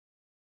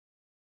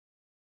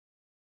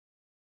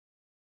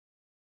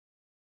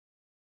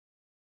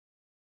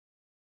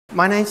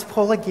My name's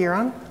Paula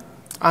Gearon.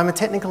 I'm a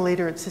technical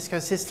leader at Cisco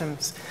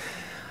Systems,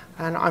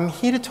 and I'm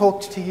here to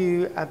talk to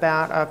you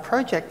about a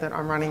project that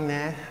I'm running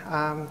there,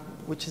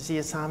 which is the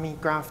Asami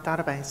graph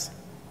database.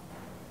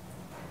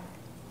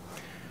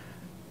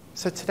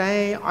 So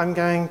today I'm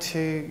going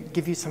to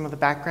give you some of the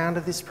background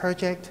of this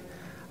project,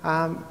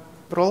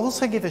 but I'll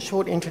also give a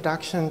short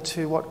introduction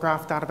to what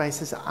graph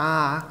databases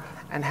are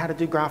and how to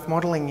do graph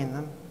modeling in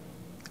them.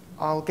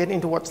 I'll get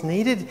into what's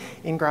needed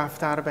in graph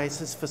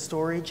databases for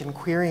storage and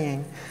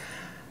querying,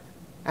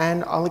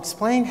 and I'll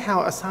explain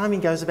how Asami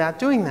goes about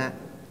doing that.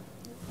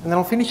 And then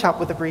I'll finish up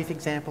with a brief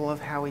example of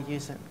how we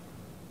use it.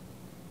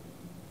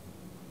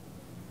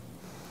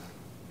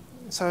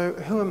 So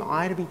who am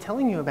I to be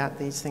telling you about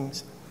these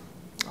things?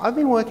 I've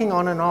been working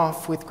on and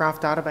off with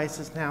graph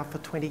databases now for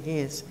 20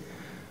 years.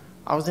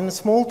 I was in a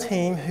small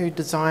team who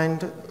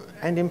designed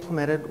and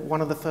implemented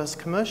one of the first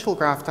commercial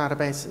graph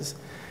databases.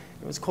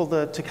 It was called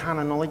the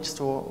Tucana Knowledge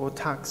Store, or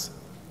TUX.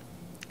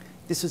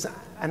 This was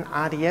an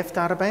RDF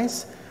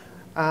database,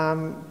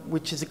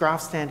 which is a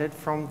graph standard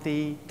from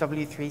the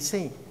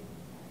W3C.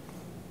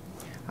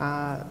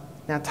 Now,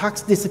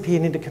 TUX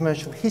disappeared into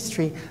commercial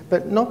history,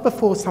 but not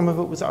before some of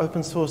it was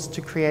open source to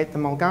create the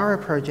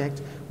Mulgara project,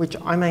 which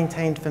I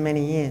maintained for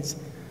many years.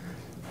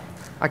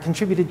 I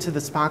contributed to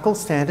the Sparkle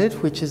standard,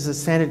 which is a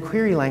standard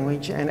query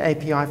language and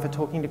API for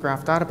talking to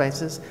graph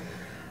databases,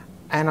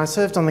 and I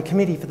served on the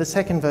committee for the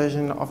second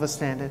version of the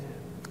standard.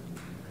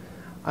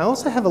 I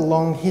also have a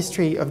long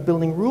history of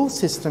building rule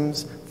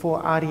systems for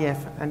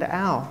RDF and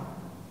OWL.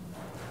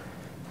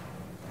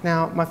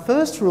 Now, my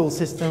first rule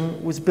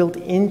system was built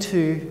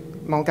into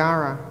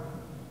Mulgara,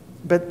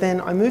 but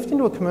then I moved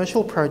into a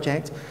commercial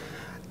project,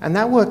 and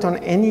that worked on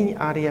any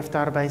RDF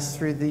database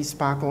through the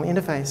Sparkle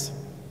interface.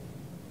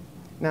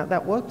 Now,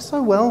 that worked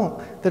so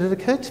well that it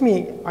occurred to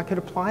me I could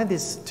apply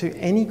this to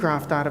any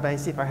graph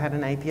database if I had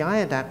an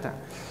API adapter.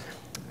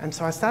 And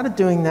so I started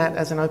doing that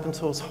as an open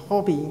source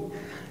hobby.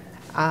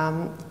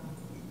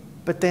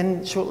 But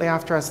then shortly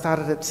after I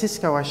started at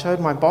Cisco, I showed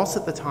my boss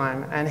at the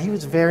time, and he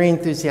was very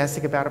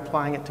enthusiastic about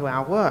applying it to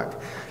our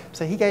work.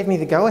 So he gave me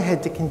the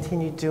go-ahead to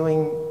continue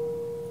doing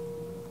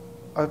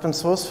open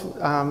source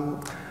work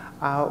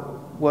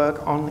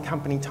on the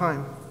company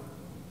time.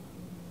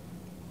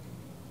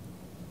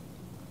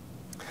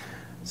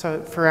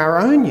 So for our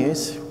own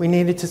use, we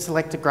needed to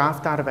select a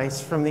graph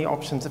database from the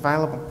options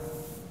available.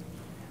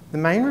 The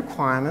main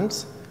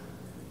requirements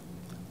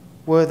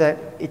were that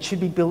it should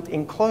be built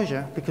in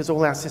Clojure because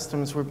all our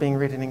systems were being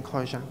written in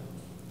Clojure.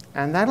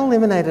 And that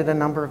eliminated a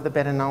number of the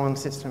better known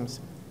systems.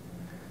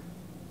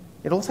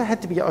 It also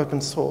had to be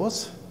open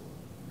source,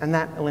 and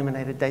that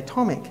eliminated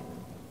Datomic.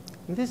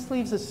 And this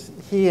leaves us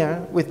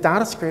here with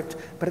DataScript,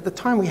 but at the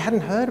time we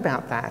hadn't heard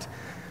about that.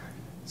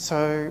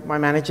 So my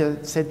manager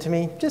said to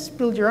me, just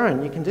build your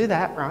own, you can do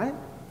that, right?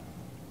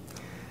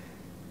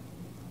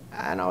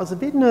 And I was a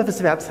bit nervous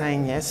about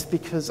saying yes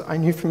because I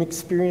knew from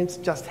experience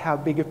just how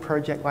big a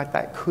project like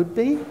that could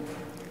be.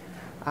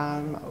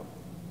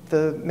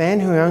 The man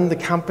who owned the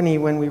company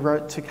when we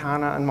wrote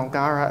Tucana and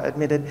Mulgara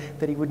admitted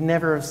that he would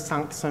never have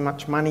sunk so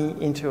much money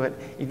into it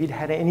if he'd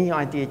had any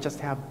idea just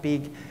how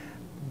big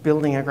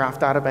building a graph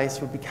database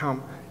would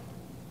become.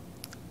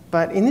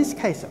 But in this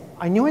case,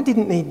 I knew I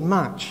didn't need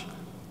much.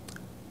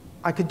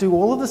 I could do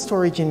all of the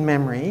storage in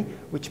memory,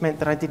 which meant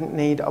that I didn't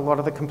need a lot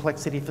of the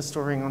complexity for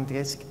storing on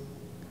disk.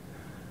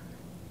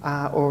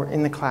 Or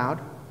in the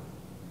cloud.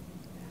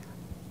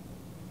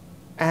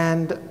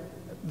 And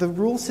the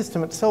rule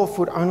system itself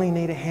would only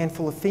need a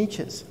handful of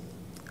features.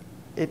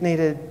 It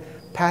needed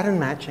pattern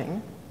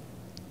matching,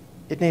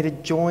 it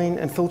needed join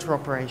and filter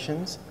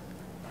operations,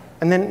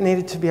 and then it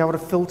needed to be able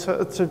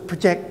to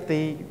project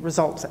the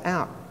results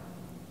out.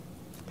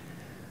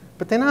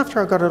 But then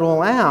after I got it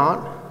all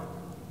out,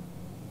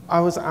 I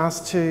was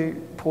asked to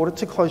port it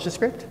to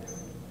ClojureScript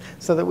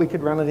so that we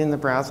could run it in the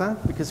browser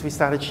because we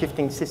started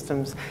shifting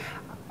systems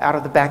out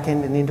of the back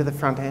end and into the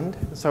front end,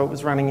 so it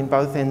was running in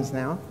both ends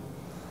now.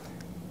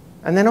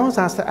 And then I was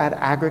asked to add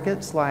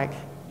aggregates like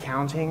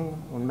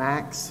counting or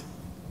max.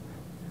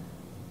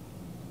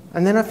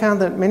 And then I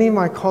found that many of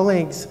my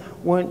colleagues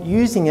weren't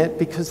using it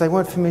because they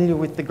weren't familiar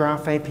with the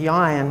Graph API,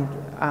 and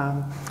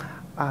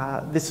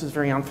this was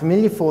very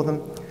unfamiliar for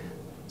them.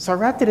 So I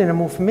wrapped it in a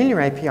more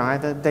familiar API,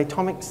 the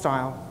Datomic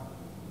style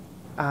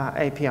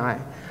API.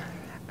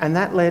 And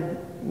that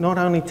led not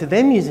only to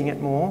them using it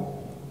more,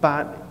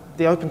 but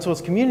the open source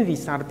community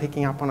started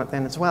picking up on it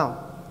then as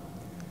well.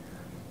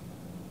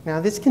 Now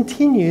this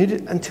continued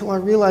until I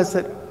realized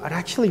that I'd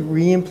actually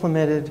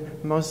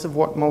re-implemented most of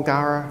what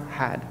Mulgara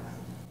had.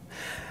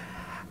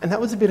 And that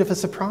was a bit of a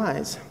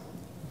surprise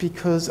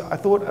because I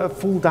thought a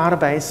full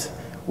database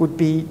would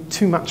be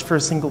too much for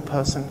a single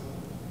person.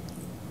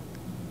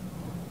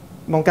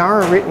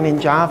 Mulgara written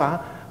in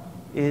Java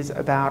is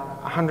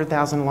about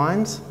 100,000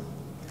 lines,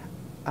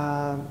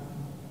 but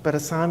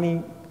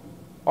Asami,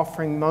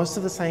 offering most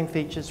of the same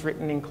features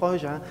written in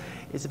Clojure,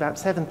 is about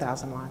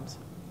 7,000 lines.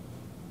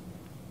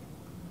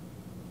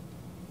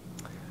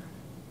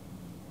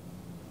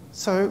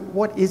 So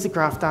what is a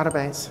graph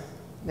database?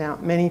 Now,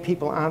 many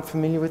people aren't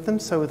familiar with them,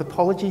 so with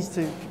apologies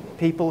to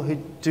people who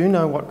do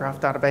know what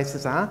graph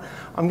databases are,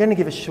 I'm going to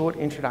give a short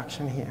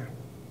introduction here.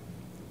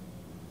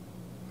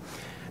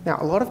 Now,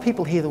 a lot of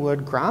people hear the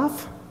word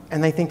graph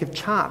and they think of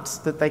charts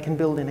that they can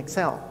build in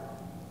Excel.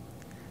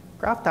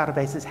 Graph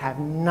databases have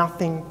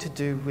nothing to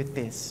do with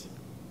this.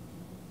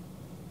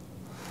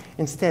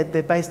 Instead,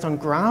 they're based on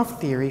graph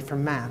theory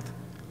from math.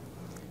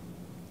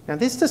 Now,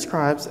 this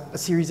describes a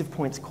series of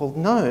points called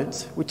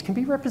nodes, which can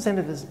be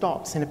represented as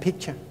dots in a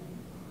picture.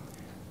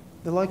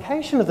 The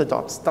location of the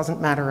dots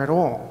doesn't matter at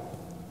all.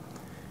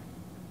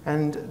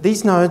 And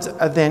these nodes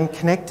are then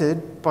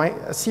connected by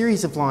a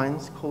series of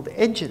lines called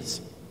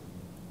edges.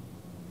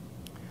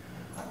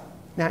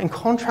 Now, in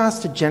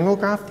contrast to general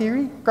graph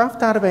theory, graph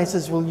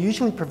databases will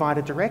usually provide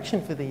a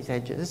direction for these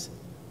edges.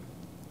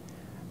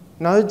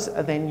 Nodes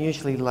are then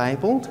usually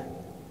labelled,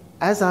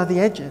 as are the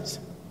edges.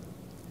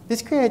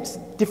 This creates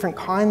different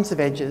kinds of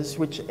edges,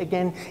 which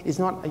again is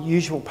not a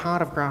usual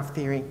part of graph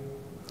theory.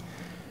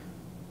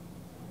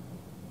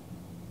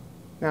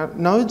 Now,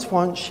 nodes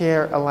won't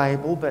share a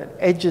label, but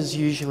edges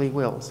usually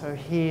will. So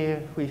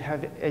here we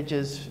have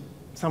edges.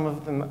 Some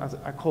of them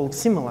are called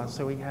similar,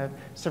 so we have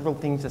several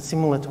things that are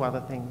similar to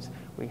other things.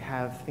 We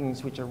have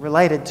things which are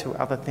related to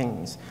other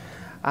things.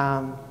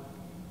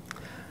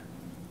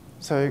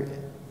 So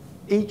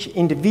each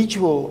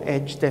individual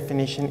edge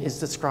definition is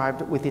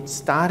described with its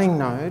starting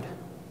node,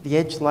 the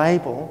edge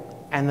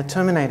label, and the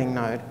terminating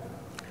node.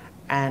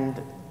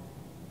 And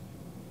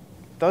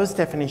those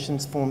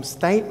definitions form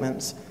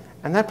statements,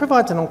 and that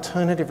provides an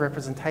alternative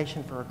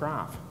representation for a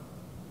graph.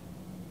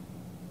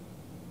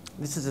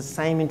 This is the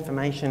same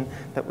information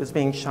that was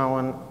being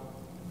shown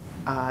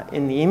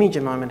in the image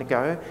a moment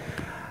ago.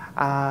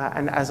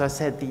 And as I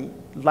said, the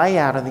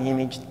layout of the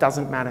image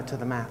doesn't matter to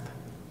the math.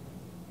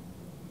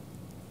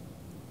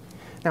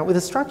 Now, with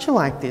a structure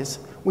like this,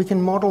 we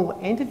can model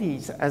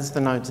entities as the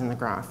nodes in the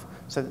graph.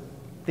 So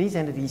these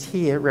entities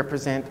here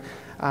represent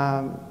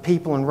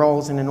people and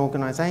roles in an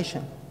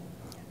organisation.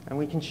 And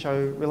we can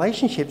show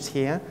relationships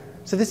here.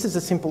 So this is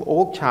a simple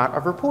org chart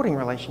of reporting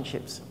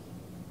relationships.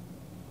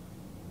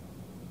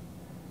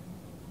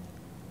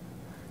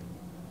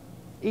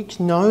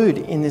 Each node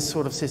in this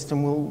sort of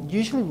system will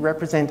usually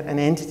represent an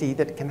entity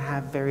that can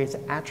have various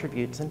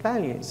attributes and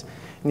values.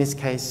 In this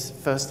case,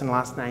 first and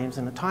last names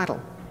and a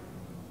title.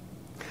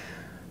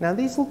 Now,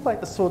 these look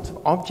like the sorts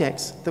of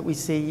objects that we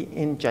see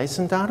in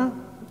JSON data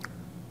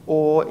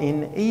or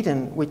in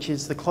Eden, which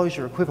is the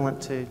Clojure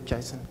equivalent to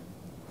JSON.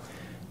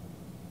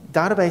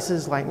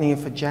 Databases like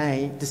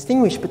Neo4j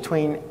distinguish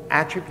between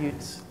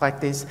attributes like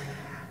this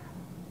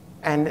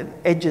and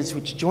edges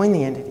which join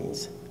the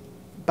entities.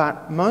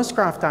 But most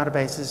graph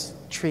databases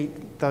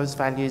treat those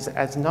values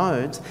as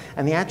nodes,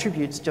 and the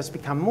attributes just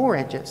become more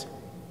edges.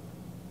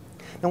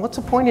 Now, what's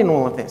the point in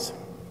all of this?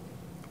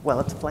 Well,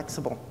 it's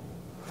flexible.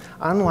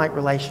 Unlike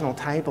relational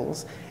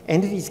tables,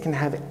 entities can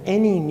have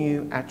any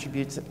new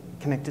attributes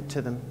connected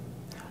to them,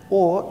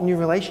 or new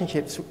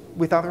relationships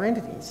with other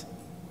entities.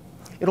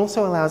 It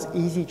also allows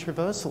easy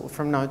traversal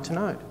from node to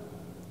node.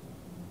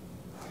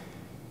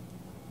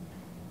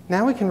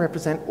 Now we can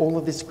represent all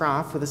of this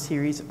graph with a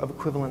series of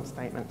equivalent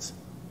statements.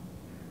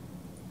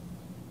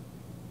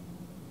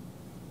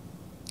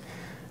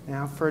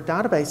 Now, for a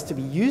database to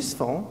be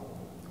useful,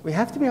 we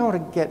have to be able to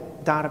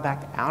get data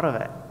back out of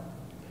it.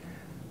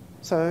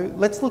 So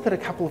let's look at a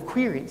couple of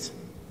queries.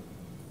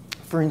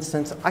 For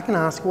instance, I can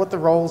ask what the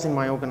roles in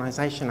my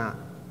organisation are.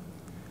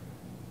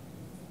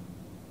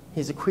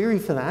 Here's a query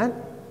for that.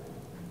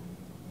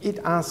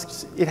 It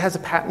has a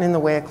pattern in the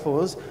where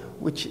clause,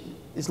 which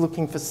is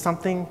looking for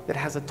something that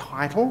has a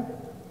title,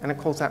 and it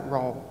calls that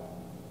role.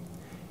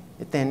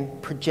 It then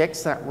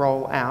projects that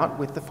role out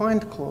with the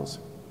find clause.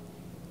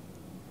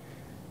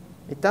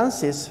 It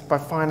does this by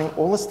finding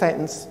all the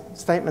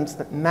statements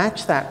that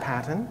match that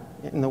pattern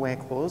in the where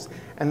clause,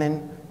 and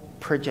then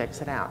projects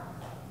it out.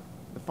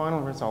 The final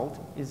result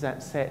is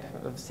that set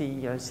of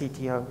CEO,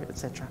 CTO,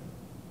 etc.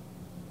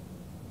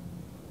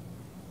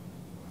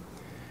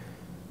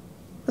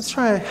 Let's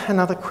try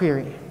another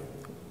query.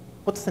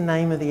 What's the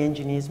name of the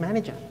engineer's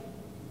manager?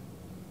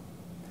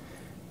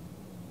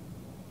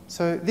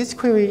 So this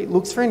query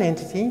looks for an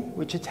entity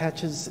which it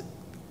attaches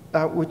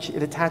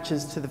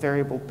to the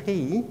variable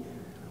P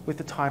with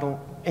the title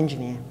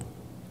engineer.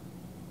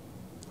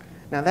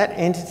 Now that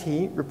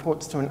entity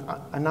reports to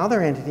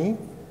another entity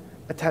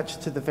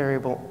attached to the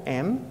variable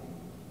M,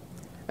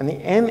 and the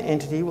M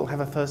entity will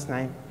have a first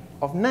name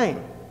of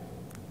name.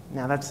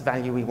 Now that's the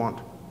value we want.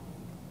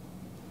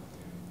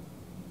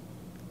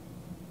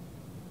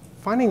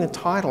 Finding the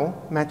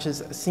title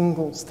matches a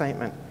single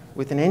statement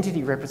with an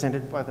entity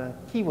represented by the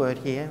keyword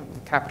here,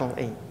 capital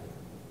E.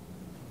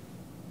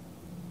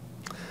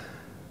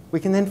 We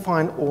can then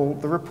find all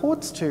the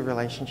reports to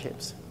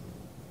relationships.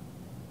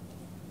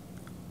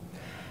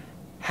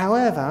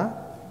 However,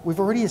 we've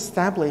already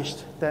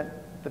established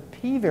that the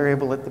P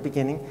variable at the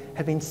beginning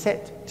had been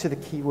set to the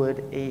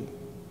keyword E.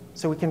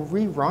 So we can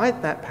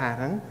rewrite that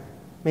pattern,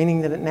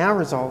 meaning that it now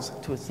resolves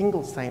to a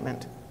single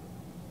statement,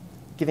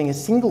 giving a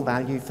single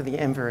value for the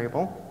M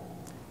variable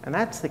and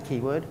that's the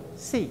keyword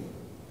C.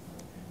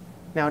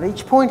 Now at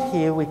each point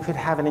here, we could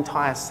have an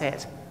entire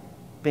set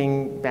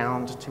being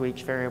bound to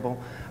each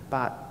variable,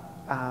 but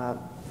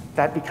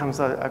that becomes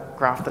a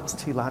graph that's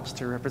too large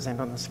to represent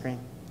on the screen.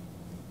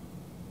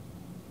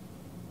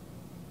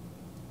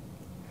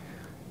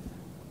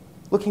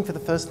 Looking for the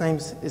first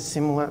names is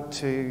similar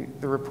to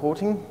the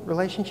reporting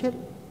relationship.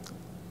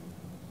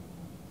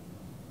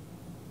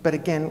 But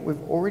again,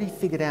 we've already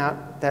figured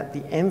out that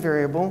the M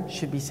variable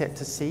should be set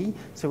to C,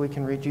 so we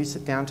can reduce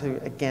it down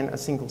to, again, a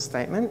single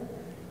statement.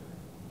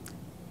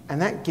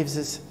 And that gives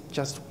us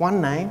just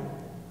one name,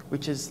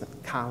 which is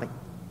Carly.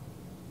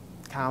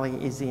 Carly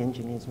is the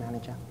engineer's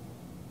manager.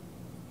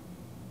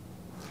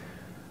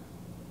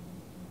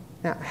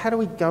 Now, how do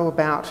we go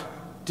about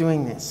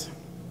doing this?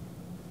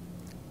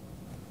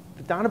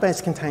 The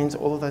database contains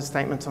all of those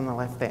statements on the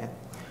left there,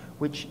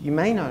 which you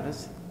may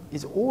notice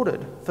is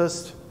ordered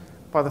first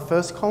by the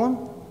first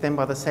column, then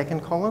by the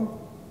second column,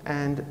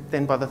 and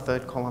then by the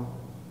third column.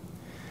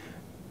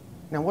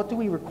 Now, what do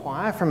we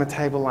require from a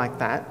table like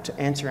that to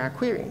answer our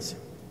queries?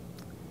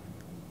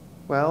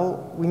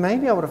 Well, we may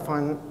be able to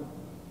find,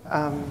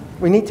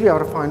 we need to be able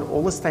to find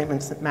all the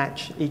statements that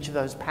match each of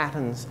those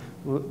patterns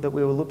that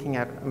we were looking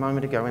at a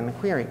moment ago in the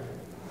query.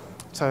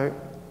 So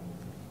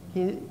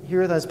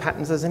here are those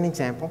patterns as an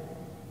example.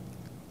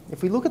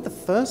 If we look at the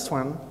first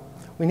one,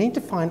 we need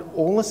to find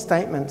all the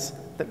statements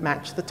that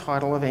match the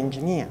title of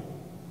engineer.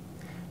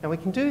 Now we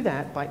can do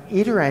that by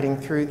iterating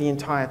through the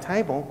entire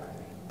table,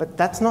 but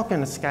that's not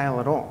going to scale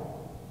at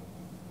all.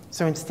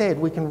 So instead,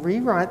 we can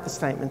rewrite the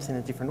statements in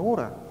a different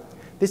order.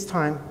 This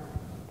time,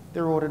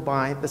 they're ordered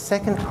by the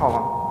second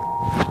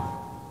column,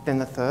 then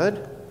the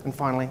third, and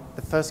finally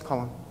the first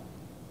column.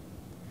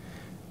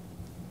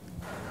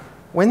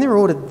 When they're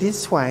ordered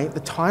this way, the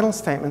title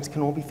statements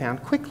can all be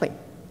found quickly,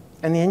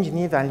 and the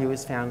engineer value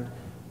is found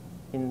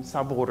in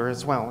suborder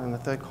as well in the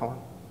third column.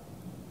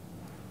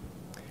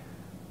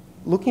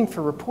 Looking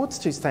for reports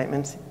to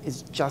statements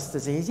is just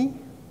as easy,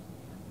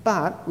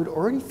 but we'd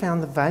already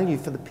found the value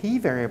for the P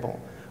variable,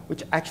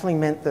 which actually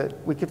meant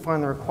that we could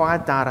find the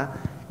required data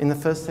in the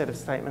first set of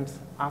statements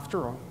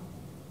after all.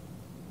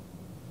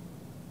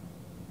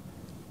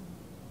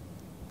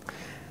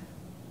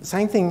 The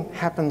same thing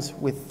happens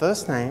with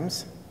first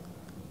names,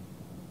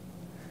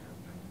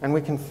 and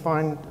we can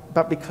find,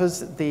 but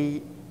because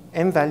the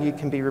M value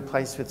can be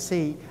replaced with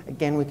C,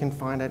 again, we can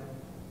find it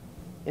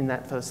in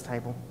that first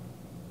table.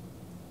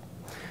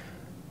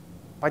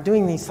 By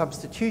doing these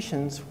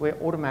substitutions, we're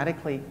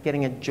automatically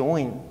getting a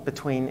join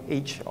between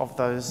each of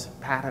those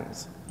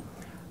patterns.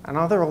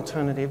 Another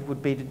alternative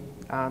would be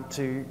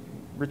to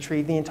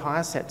retrieve the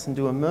entire sets and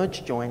do a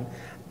merge join,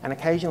 and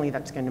occasionally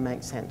that's going to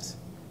make sense.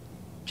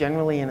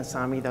 Generally in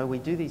Asami, though, we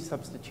do these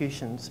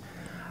substitutions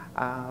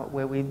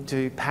where we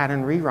do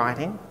pattern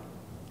rewriting.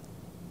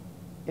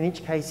 In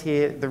each case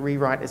here, the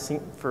rewrite is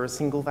for a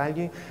single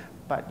value,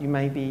 but you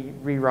may be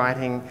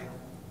rewriting,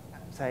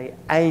 say,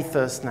 A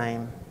first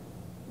name,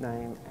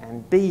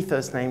 and B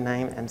first name,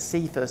 and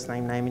C first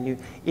name, and you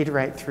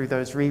iterate through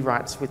those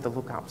rewrites with the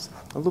lookups.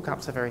 The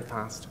lookups are very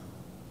fast.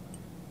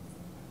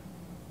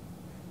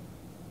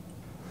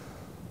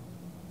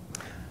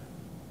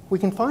 We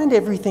can find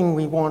everything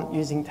we want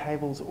using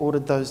tables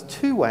ordered those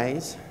two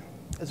ways,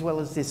 as well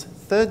as this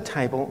third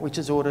table, which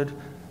is ordered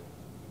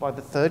by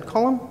the third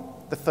column,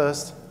 the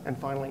first, and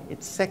finally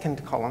its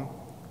second column.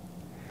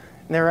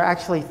 And there are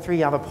actually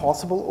 3 other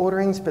possible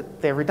orderings,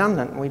 but they're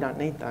redundant and we don't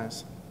need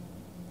those.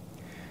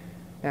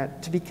 Now,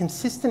 to be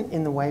consistent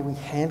in the way we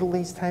handle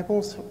these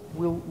tables,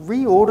 we'll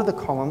reorder the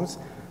columns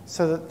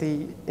so that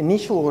the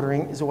initial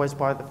ordering is always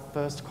by the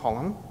first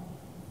column.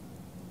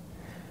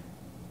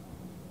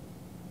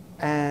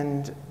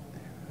 And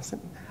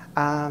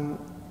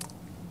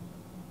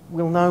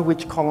we'll know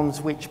which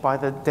column's which by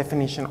the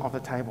definition of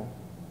a table.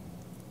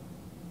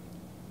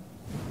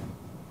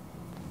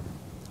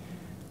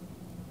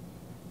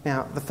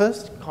 Now, the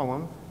first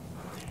column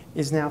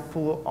is now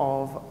full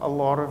of a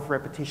lot of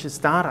repetitious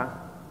data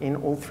in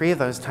all 3 of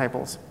those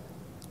tables.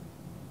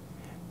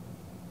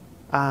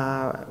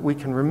 We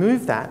can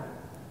remove that,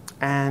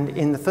 and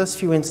in the first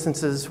few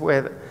instances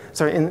where,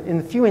 in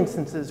the few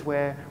instances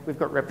where we've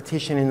got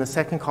repetition in the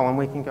second column,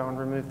 we can go and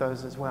remove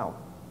those as well.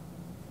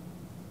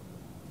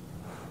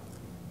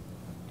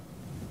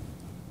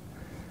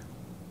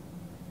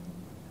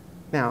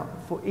 Now,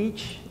 for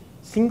each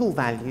single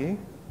value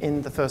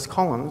in the first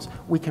columns,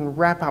 we can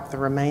wrap up the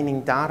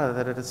remaining data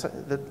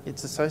that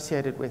it's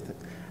associated with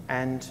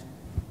and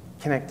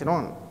connect it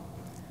on.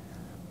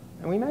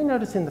 And we may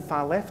notice in the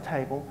far left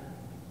table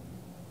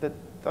that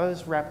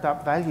those wrapped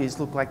up values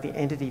look like the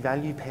entity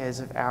value pairs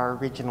of our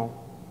original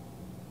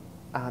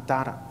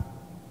data.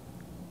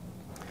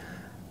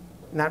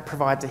 And that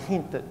provides a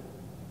hint that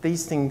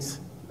these things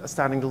are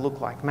starting to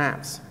look like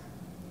maps.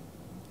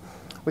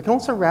 We can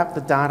also wrap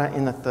the data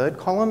in the third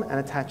column and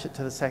attach it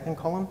to the second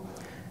column.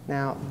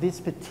 Now,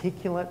 this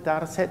particular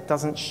data set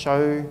doesn't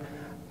show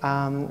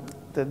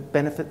the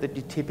benefit that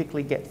you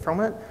typically get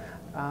from it,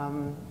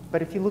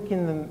 But if you look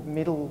in the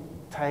middle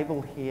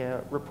table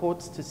here,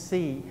 reports to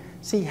C,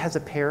 C has a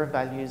pair of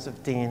values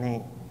of D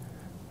and E.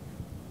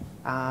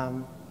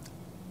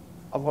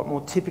 A lot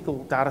more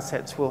typical data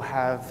sets will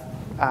have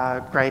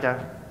a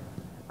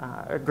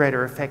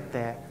greater effect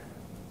there.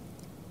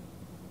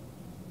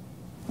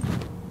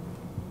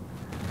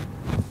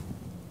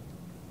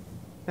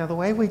 Now, the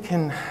way we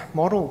can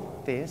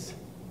model this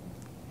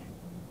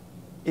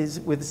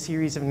is with a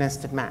series of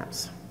nested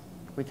maps.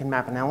 We can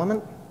map an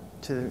element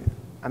to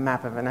a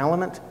map of an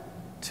element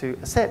to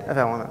a set of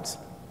elements,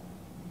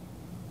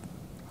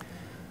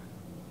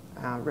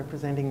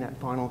 representing that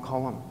final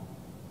column.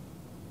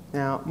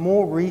 Now,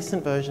 more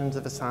recent versions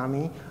of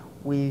Asami,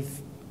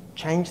 we've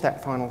changed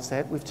that final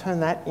set. We've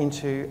turned that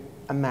into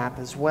a map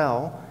as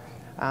well.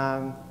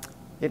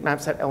 It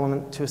maps that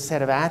element to a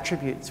set of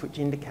attributes, which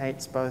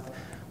indicates both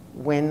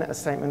when a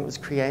statement was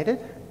created,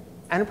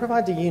 and it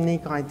provides a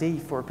unique ID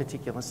for a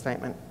particular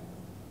statement.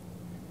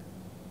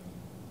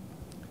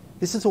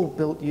 This is all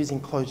built using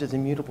Clojure's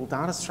immutable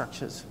data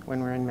structures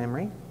when we're in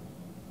memory.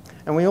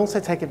 And we also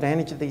take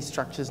advantage of these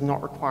structures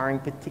not requiring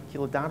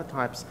particular data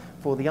types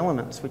for the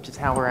elements, which is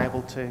how we're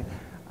able to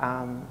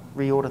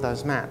reorder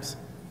those maps.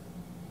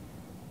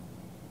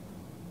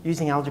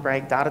 Using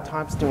algebraic data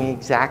types, doing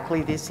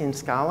exactly this in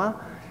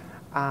Scala,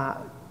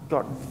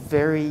 got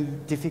very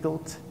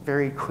difficult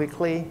very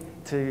quickly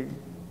to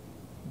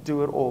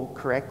do it all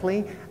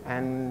correctly,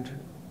 and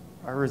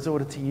I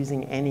resorted to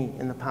using any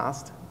in the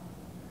past.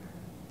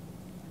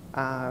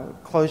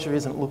 Clojure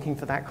isn't looking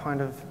for that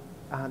kind of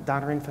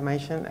data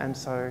information, and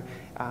so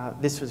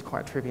this was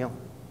quite trivial.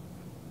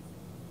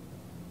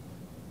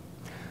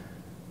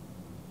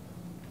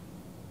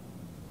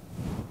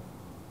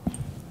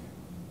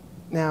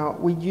 Now,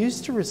 we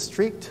used to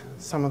restrict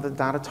some of the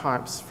data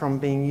types from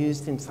being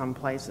used in some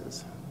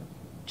places.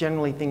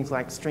 Generally, things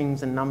like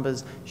strings and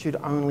numbers should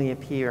only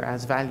appear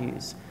as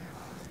values.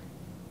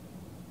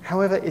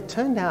 However, it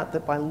turned out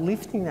that by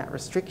lifting that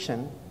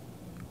restriction,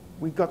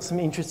 we got some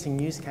interesting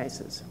use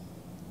cases.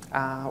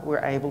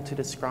 We're able to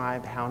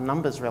describe how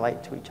numbers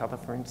relate to each other,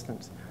 for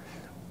instance.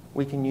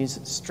 We can use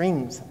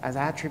strings as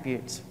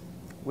attributes,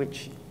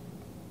 which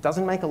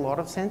doesn't make a lot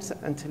of sense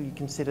until you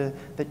consider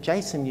that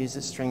JSON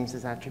uses strings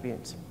as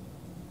attributes.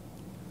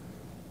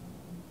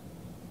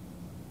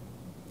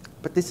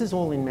 But this is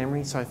all in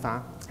memory so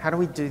far. How do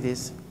we do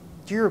this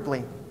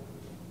durably?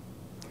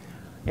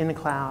 In the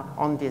cloud,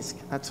 on disk,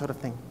 that sort of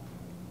thing.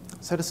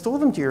 So to store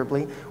them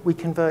durably, we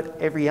convert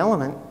every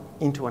element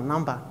into a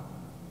number.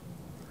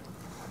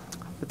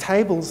 The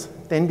tables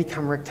then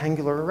become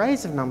rectangular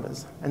arrays of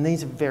numbers, and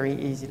these are very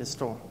easy to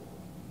store.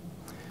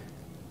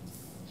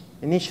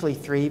 Initially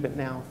 3, but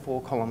now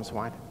 4 columns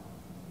wide.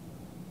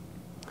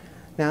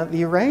 Now,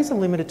 the arrays are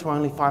limited to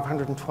only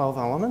 512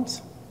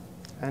 elements,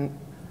 and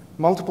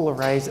multiple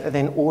arrays are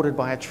then ordered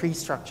by a tree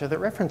structure that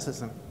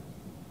references them.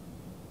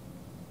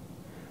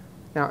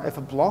 Now, if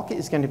a block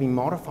is going to be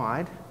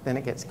modified, then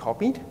it gets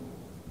copied.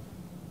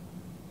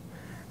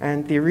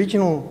 And the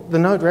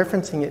node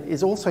referencing it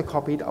is also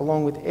copied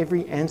along with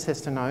every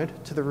ancestor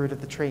node to the root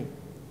of the tree.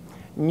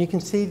 And you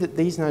can see that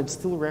these nodes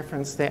still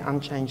reference their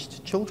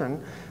unchanged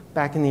children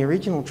back in the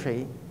original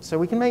tree, so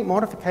we can make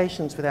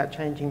modifications without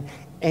changing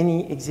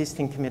any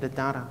existing committed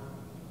data.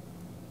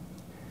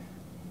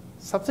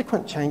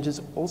 Subsequent changes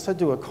also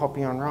do a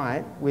copy on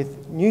write,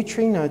 with new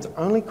tree nodes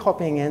only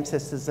copying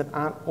ancestors that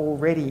aren't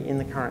already in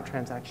the current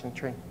transaction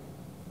tree.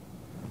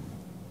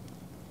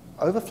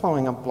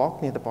 Overflowing a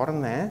block near the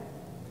bottom there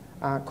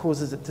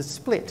causes it to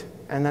split,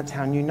 and that's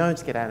how new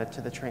nodes get added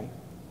to the tree.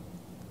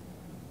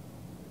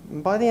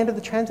 And by the end of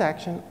the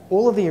transaction,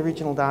 all of the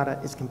original data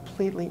is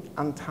completely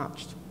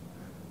untouched.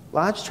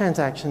 Large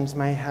transactions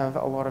may have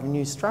a lot of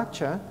new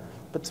structure,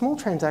 but small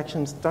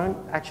transactions don't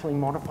actually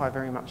modify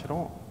very much at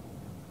all.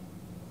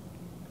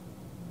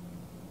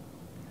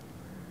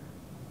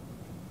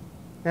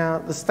 Now,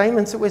 the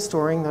statements that we're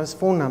storing, those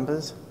 4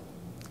 numbers,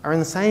 are in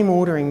the same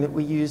ordering that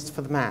we used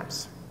for the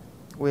maps,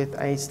 with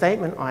a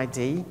statement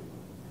ID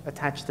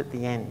attached at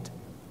the end.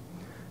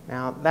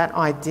 Now, that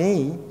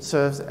ID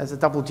serves as a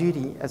double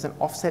duty as an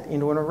offset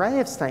into an array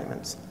of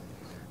statements.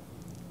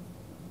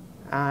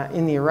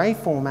 In the array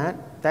format,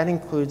 that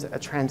includes a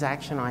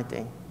transaction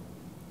ID.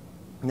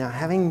 Now,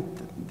 having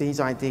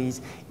these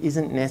IDs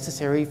isn't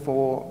necessary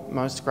for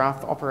most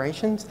graph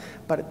operations,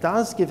 but it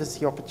does give us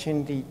the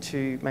opportunity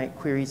to make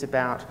queries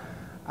about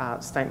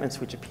statements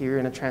which appear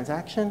in a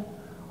transaction,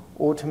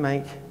 or to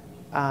make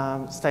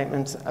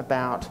statements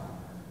about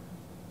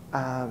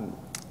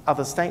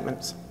other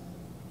statements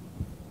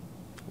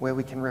where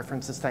we can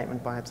reference a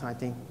statement by its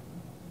ID.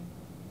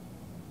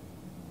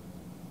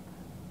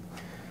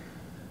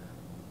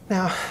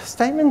 Now,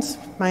 statements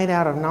made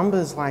out of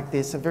numbers like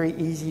this are very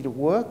easy to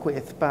work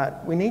with,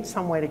 but we need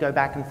some way to go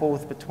back and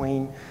forth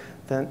between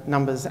the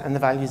numbers and the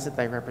values that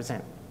they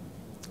represent.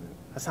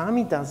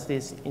 Asami does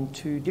this in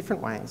 2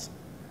 different ways.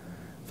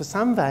 For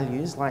some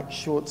values, like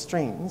short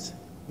strings,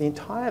 the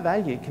entire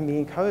value can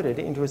be encoded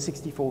into a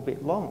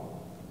 64-bit long.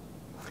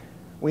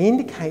 We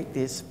indicate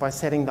this by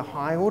setting the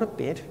high order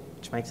bit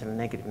which makes it a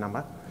negative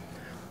number,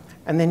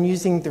 and then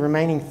using the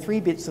remaining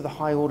 3 bits of the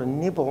high order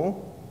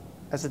nibble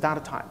as a data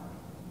type.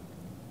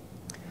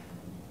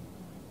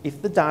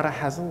 If the data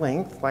has a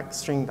length, like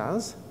string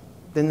does,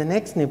 then the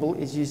next nibble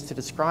is used to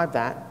describe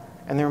that,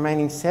 and the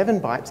remaining 7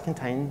 bytes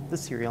contain the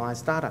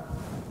serialized data.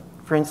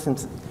 For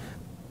instance,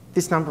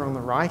 this number on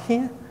the right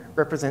here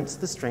represents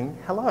the string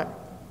hello.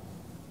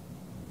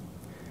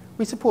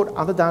 We support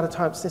other data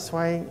types this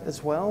way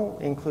as well,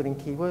 including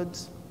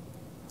keywords,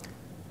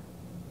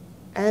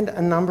 and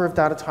a number of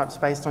data types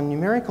based on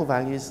numerical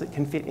values that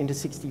can fit into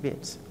 60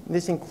 bits.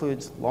 This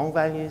includes long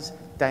values,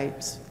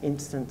 dates,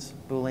 instants,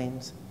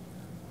 booleans.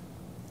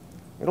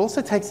 It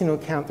also takes into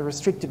account the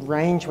restricted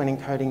range when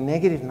encoding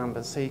negative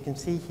numbers. So you can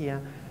see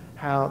here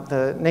how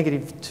the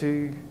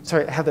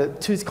how the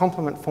 2's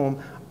complement form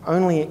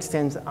only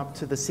extends up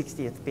to the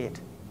 60th bit.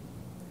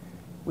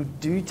 We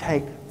do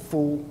take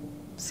full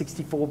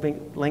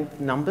 64-bit length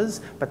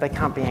numbers, but they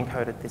can't be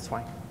encoded this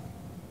way.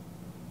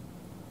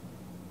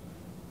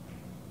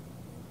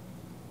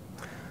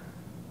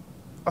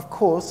 Of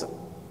course,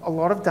 a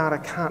lot of data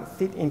can't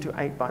fit into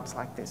 8 bytes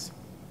like this.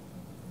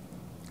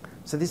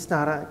 So this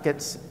data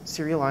gets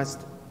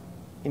serialized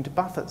into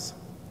buffers.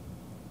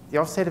 The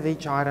offset of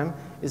each item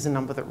is the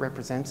number that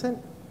represents it.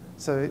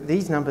 So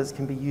these numbers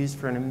can be used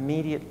for an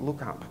immediate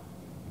lookup.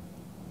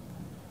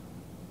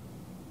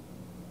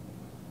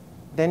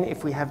 Then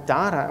if we have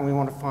data and we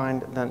want to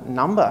find the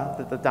number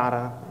that the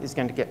data is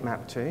going to get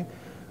mapped to,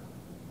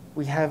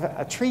 we have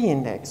a tree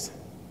index,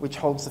 which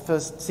holds the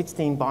first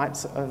 16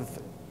 bytes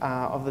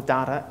of the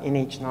data in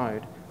each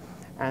node.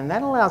 And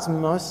that allows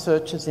most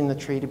searches in the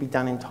tree to be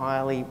done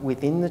entirely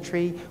within the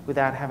tree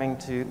without having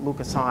to look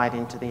aside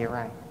into the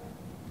array.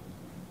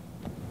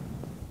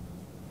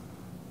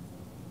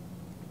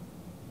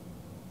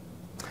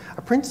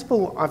 A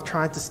principle I've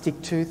tried to stick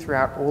to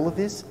throughout all of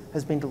this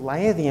has been to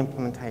layer the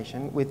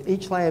implementation, with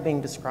each layer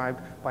being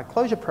described by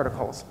Clojure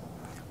protocols,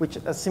 which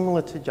are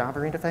similar to Java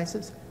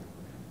interfaces.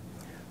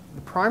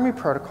 The primary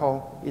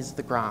protocol is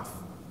the graph.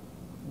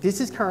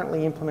 This is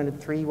currently implemented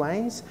 3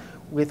 ways,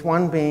 with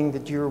one being the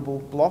durable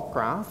block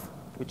graph,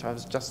 which I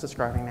was just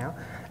describing now,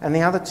 and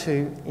the other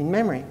 2 in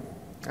memory.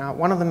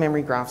 One of the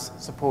memory graphs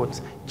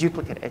supports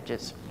duplicate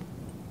edges.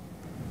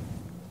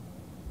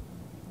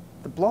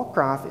 The block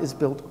graph is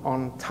built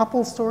on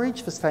tuple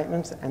storage for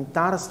statements and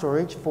data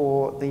storage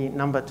for the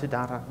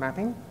number-to-data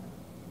mapping.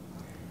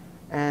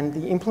 And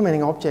the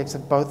implementing objects are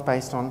both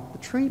based on the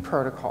tree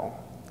protocol.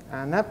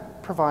 And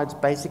that provides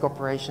basic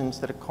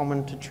operations that are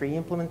common to tree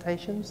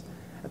implementations.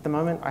 At the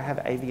moment, I have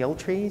AVL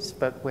trees,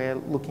 but we're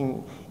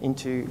looking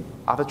into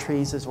other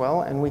trees as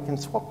well, and we can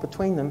swap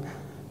between them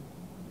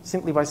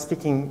simply by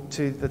sticking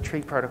to the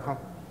tree protocol.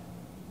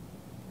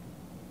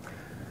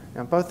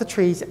 Now, both the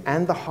trees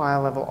and the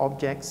higher level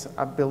objects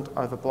are built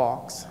over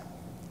blocks,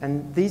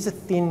 and these are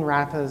thin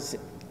wrappers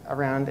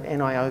around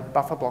NIO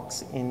buffer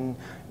blocks in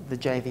the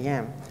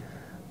JVM.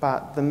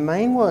 But the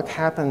main work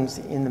happens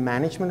in the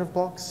management of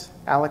blocks,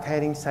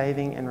 allocating,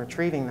 saving, and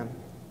retrieving them.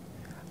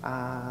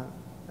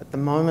 At the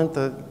moment,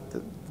 the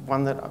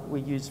one that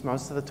we use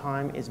most of the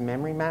time is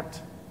memory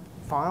mapped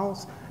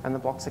files, and the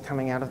blocks are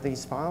coming out of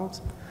these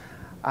files.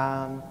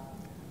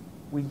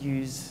 We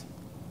use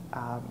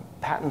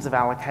patterns of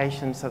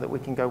allocation so that we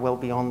can go well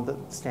beyond the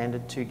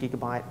standard 2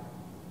 gigabyte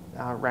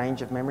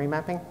range of memory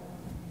mapping.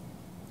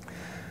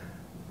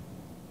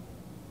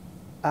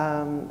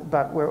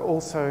 But we're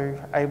also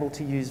able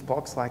to use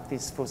blocks like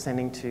this for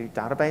sending to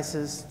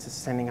databases, to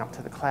sending up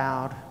to the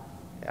cloud,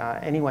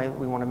 any way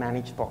we want to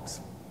manage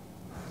blocks.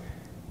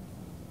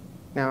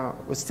 Now,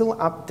 we're still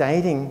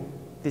updating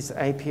this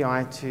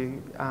API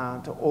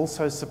to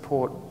also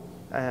support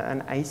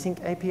an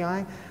async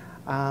API.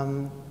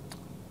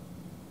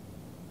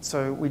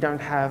 So we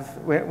don't have,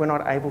 we're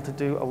not able to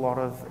do a lot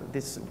of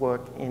this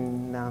work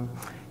in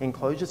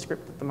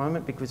ClojureScript at the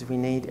moment because we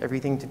need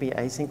everything to be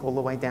async all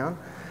the way down,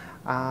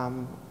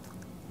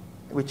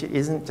 which it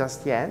isn't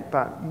just yet,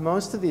 but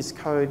most of this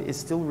code is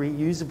still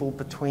reusable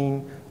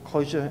between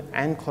Clojure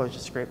and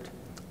ClojureScript.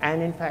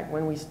 And in fact,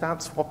 when we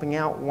start swapping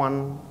out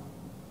one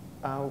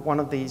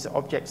of these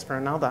objects for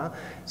another,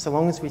 so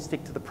long as we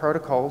stick to the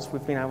protocols,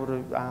 we've been able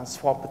to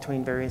swap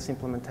between various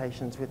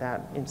implementations without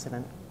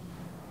incident.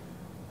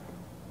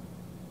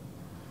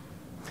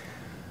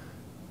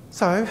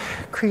 So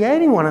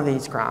creating one of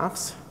these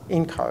graphs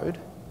in code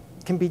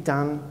can be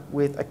done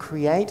with a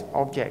create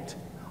object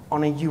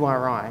on a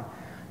URI.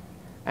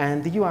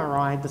 And the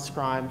URI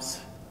describes,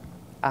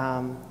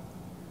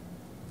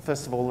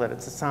 first of all, that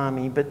it's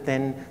Asami, but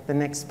then the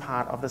next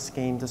part of the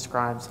scheme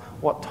describes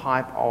what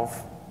type of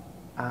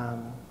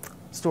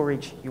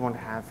storage you want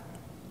to have.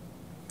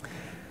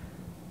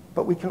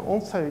 But we can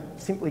also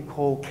simply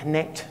call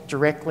connect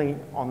directly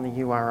on the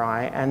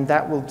URI, and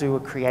that will do a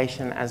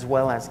creation as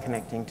well as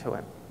connecting to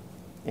it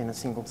in a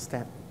single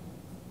step.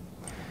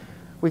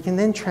 We can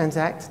then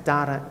transact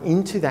data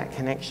into that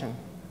connection.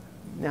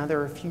 Now,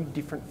 there are a few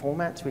different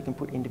formats. We can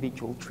put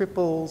individual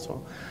triples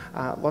or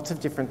lots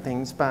of different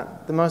things,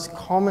 but the most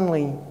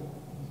commonly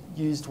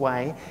used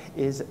way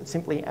is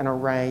simply an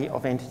array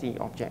of entity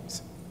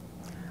objects.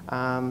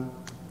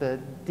 The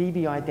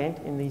DB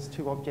ident in these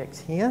two objects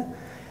here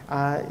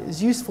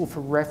is useful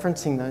for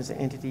referencing those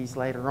entities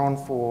later on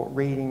for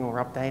reading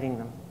or updating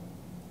them.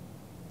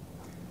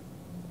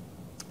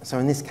 So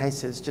in this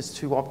case, there's just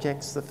two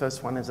objects. The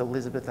first one is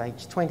Elizabeth,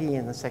 age 20,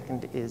 and the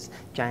second is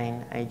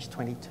Jane, age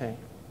 22.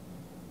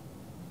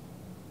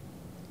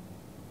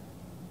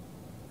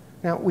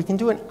 Now, we can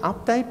do an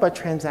update by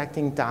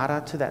transacting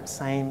data to that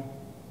same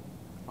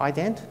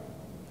ident.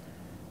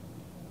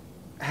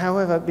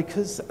 However,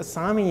 because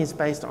Asami is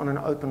based on an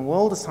open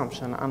world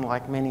assumption,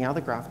 unlike many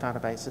other graph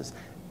databases,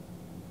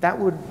 that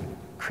would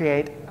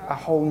create a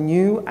whole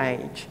new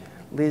age.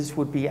 Liz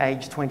would be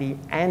age 20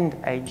 and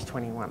age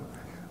 21.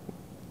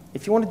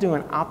 If you want to do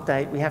an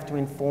update, we have to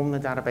inform the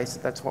database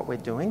that that's what we're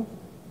doing.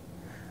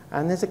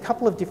 And there's a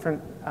couple of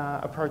different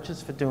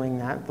approaches for doing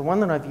that. The one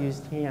that I've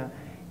used here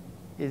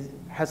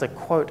has a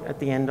quote at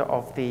the end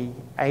of the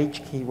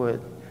age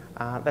keyword.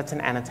 That's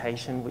an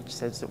annotation which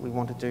says that we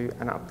want to do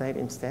an update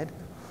instead.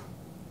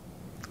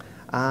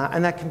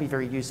 And that can be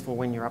very useful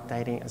when you're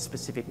updating a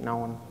specific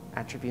known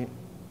attribute.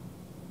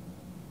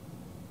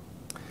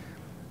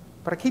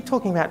 But I keep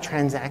talking about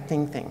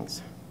transacting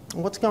things.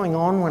 What's going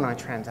on when I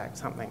transact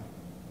something?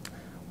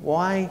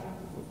 Why,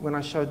 when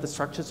I showed the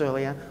structures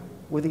earlier,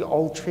 were the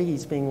old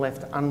trees being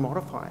left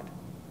unmodified?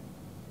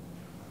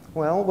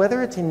 Well,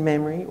 whether it's in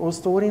memory or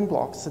stored in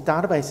blocks, the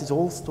database is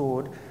all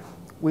stored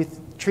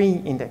with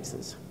tree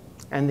indexes.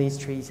 And these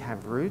trees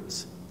have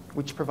roots,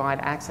 which provide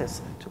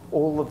access to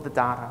all of the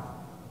data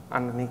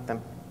underneath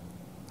them.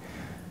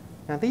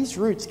 Now, these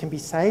roots can be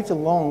saved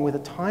along with a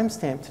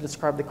timestamp to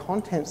describe the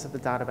contents of the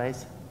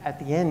database at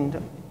the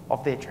end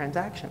of their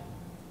transaction.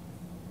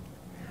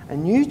 A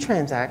new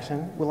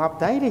transaction will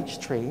update each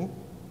tree,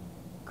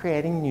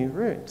 creating new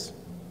roots.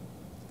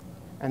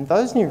 And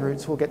those new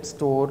roots will get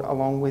stored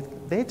along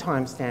with their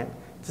timestamp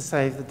to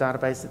save the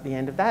database at the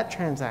end of that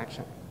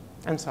transaction,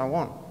 and so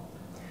on.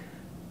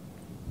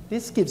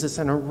 This gives us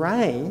an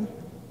array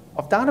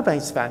of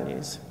database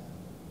values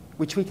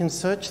which we can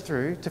search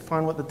through to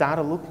find what the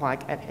data look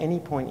like at any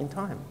point in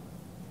time.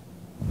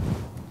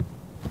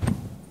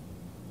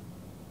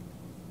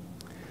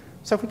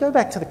 So if we go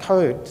back to the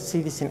code to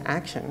see this in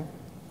action,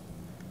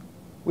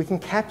 we can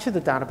capture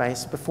the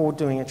database before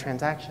doing a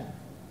transaction.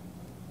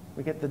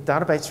 We get the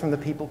database from the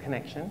people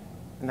connection,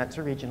 and that's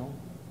original.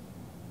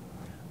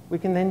 We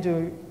can then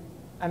do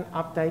an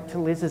update to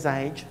Liz's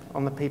age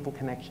on the people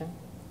connection,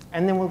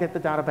 and then we'll get the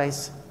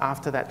database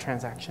after that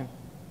transaction.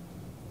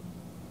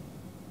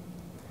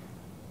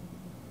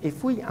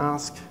 If we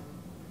ask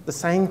the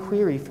same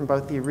query from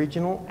both the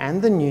original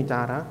and the new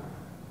data,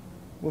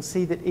 we'll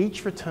see that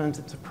each returns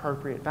its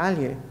appropriate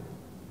value.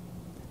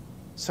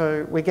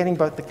 So we're getting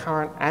both the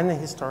current and the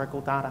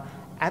historical data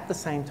at the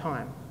same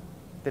time.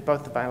 They're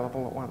both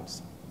available at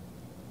once.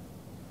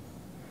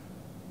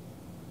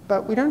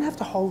 But we don't have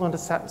to hold on to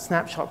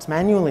snapshots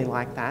manually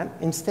like that.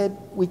 Instead,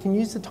 we can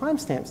use the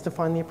timestamps to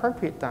find the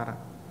appropriate data.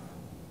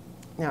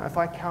 Now, if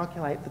I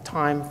calculate the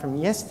time from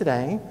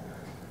yesterday,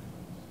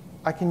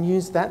 I can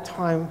use that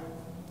time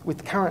with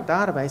the current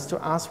database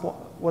to ask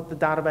what the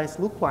database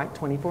looked like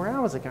 24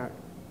 hours ago.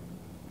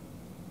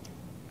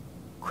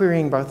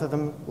 Querying both of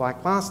them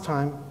like last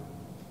time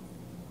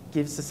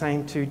gives the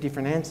same two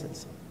different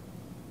answers.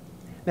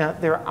 Now,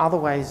 there are other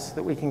ways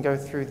that we can go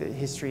through the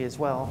history as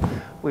well.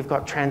 We've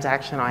got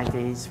transaction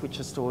IDs, which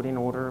are stored in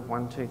order of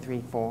 1, 2,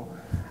 3, 4.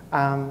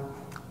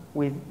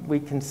 We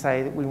can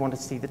say that we want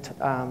to see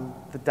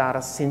the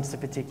data since a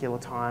particular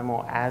time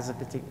or as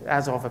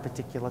of a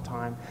particular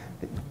time.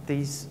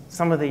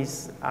 Some of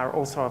these are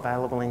also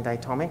available in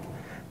Datomic,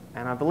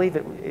 and I believe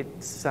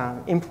it's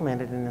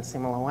implemented in a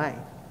similar way.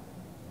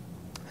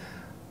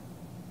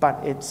 But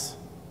it's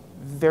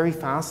very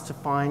fast to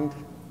find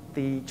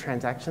the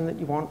transaction that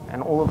you want,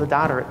 and all of the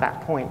data at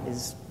that point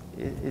is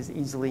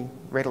easily,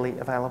 readily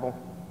available.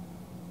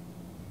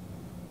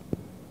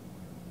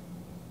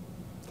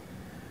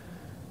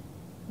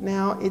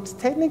 Now, it's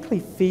technically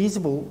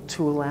feasible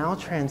to allow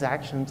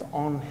transactions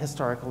on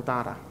historical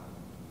data.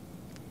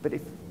 But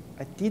if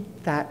I did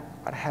that,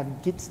 I'd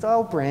have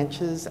Git-style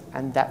branches,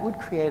 and that would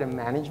create a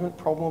management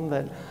problem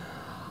that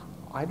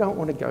I don't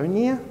want to go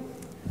near.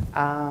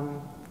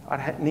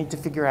 I'd need to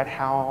figure out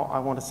how I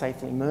want to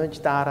safely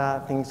merge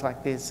data, things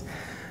like this.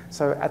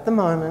 So at the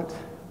moment,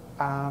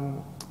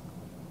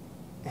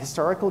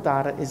 historical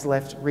data is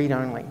left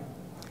read-only.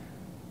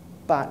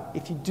 But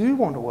if you do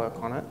want to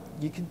work on it,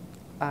 you could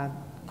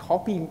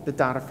copy the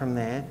data from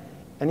there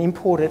and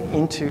import it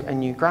into a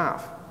new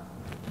graph.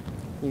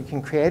 You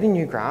can create a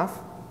new graph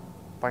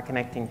by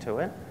connecting to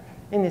it.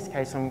 In this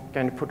case, I'm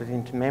going to put it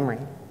into memory.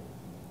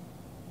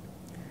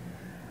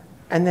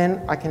 And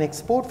then I can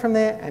export from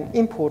there and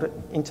import it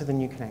into the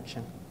new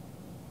connection.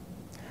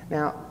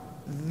 Now,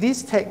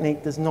 this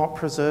technique does not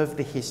preserve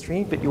the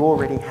history, but you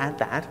already had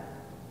that.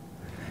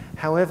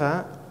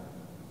 However,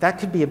 that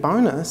could be a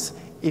bonus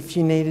if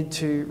you needed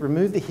to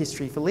remove the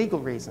history for legal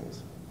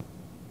reasons.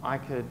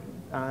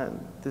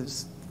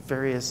 There's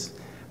various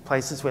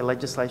places where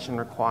legislation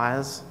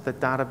requires that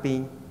data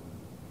be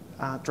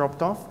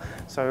dropped off.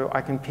 So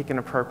I can pick an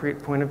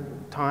appropriate point of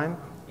time,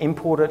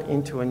 import it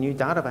into a new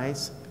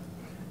database,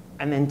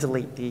 and then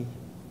delete the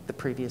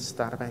previous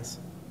database.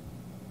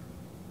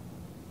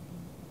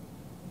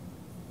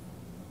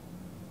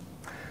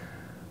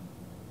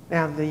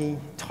 Now, the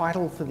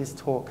title for this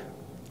talk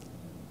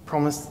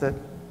promised that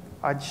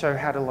I'd show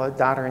how to load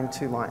data in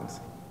 2 lines.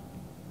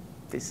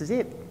 This is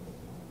it.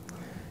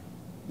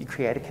 You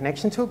create a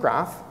connection to a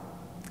graph,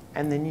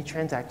 and then you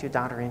transact your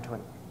data into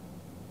it.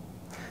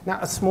 Now,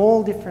 a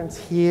small difference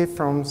here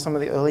from some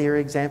of the earlier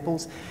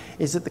examples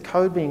is that the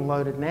code being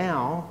loaded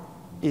now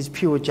is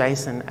pure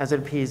JSON as it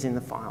appears in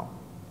the file.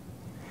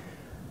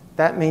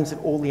 That means that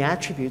all the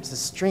attributes are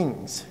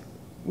strings,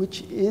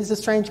 which is a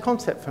strange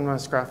concept for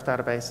most graph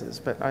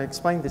databases, but I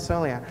explained this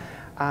earlier.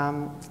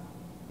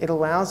 It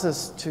allows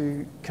us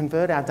to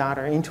convert our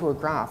data into a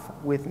graph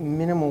with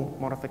minimal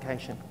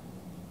modification.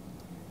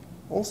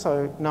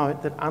 Also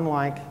note that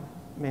unlike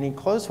many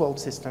closed-world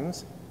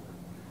systems,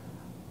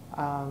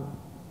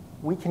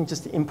 we can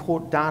just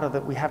import data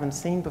that we haven't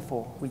seen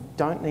before. We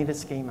don't need a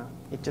schema.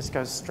 It just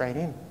goes straight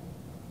in.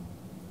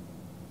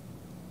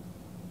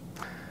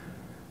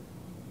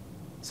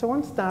 So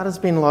once data's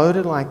been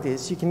loaded like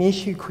this, you can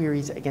issue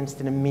queries against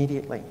it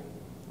immediately.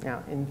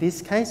 Now, in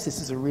this case, this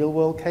is a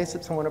real-world case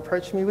that someone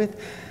approached me with.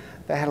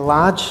 They had a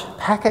large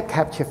packet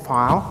capture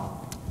file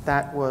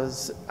that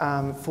was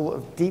full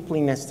of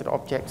deeply nested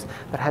objects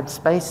that had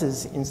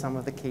spaces in some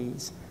of the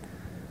keys.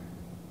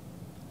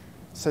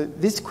 So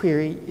this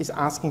query is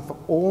asking for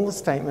all the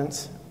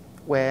statements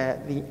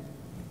where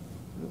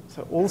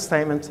all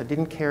statements that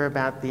didn't care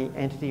about the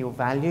entity or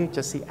value,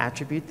 just the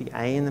attribute, the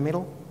A in the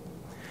middle.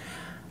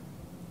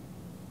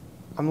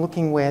 I'm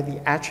looking where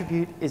the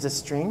attribute is a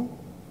string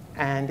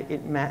and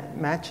it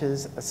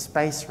matches a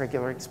space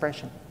regular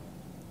expression.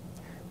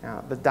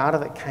 Now, the data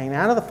that came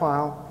out of the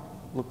file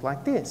looked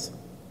like this.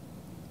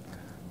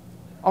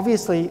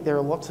 Obviously, there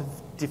are lots of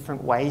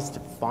different ways to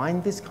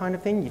find this kind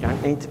of thing. You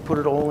don't need to put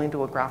it all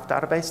into a graph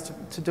database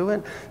to do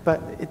it,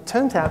 but it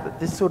turns out that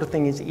this sort of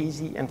thing is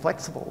easy and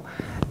flexible.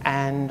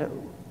 And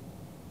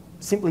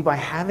simply by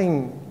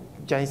having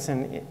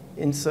JSON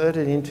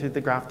inserted into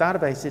the graph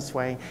database this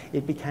way,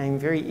 it became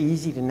very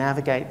easy to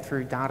navigate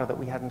through data that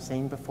we hadn't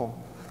seen before.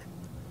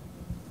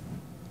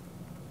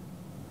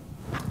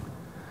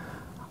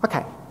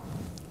 Okay,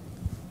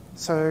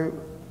 so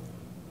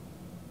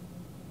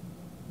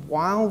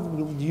while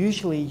we'll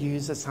usually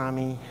use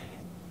Asami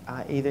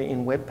either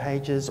in web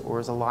pages or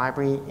as a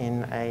library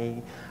in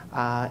a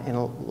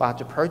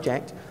larger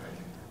project,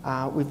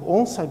 we've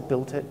also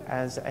built it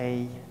as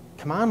a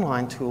command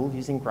line tool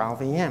using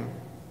GraalVM.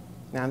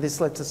 Now,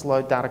 this lets us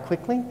load data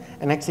quickly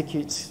and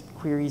executes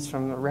queries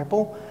from the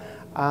REPL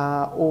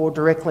or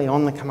directly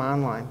on the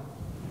command line.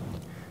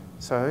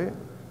 So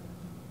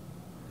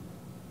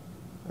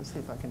let's see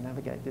if I can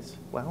navigate this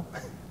well.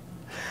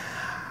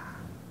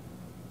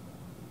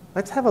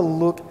 Let's have a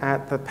look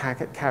at the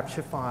packet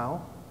capture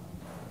file,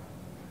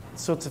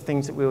 sorts of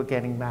things that we were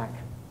getting back.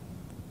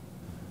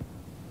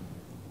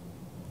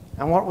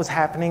 And what was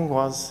happening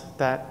was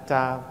that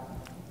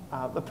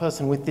the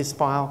person with this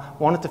file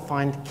wanted to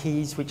find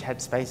keys which had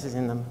spaces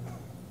in them.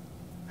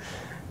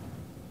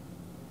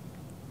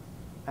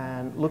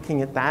 And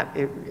looking at that,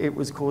 it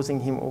was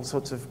causing him all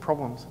sorts of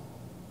problems.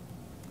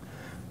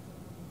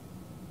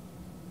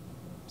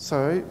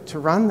 So to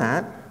run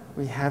that,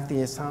 we have the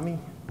Asami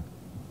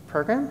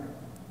program,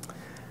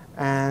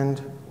 and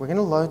we're going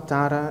to load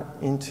data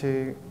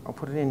into, I'll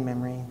put it in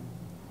memory.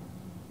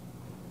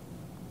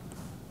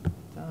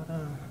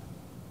 Data.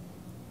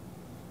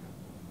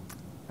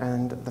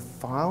 And the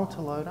file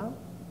to load up,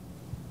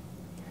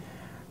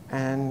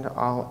 and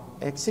I'll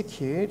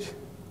execute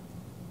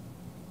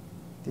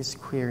this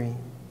query.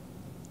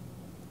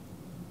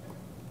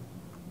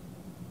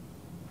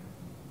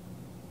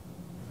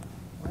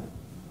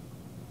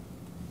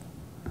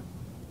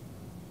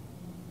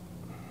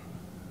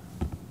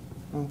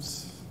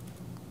 Oops.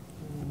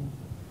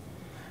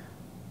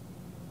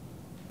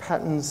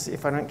 Patterns,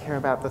 if I don't care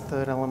about the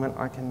third element,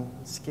 I can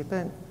skip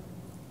it.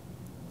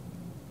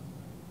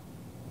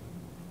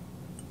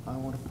 I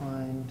want to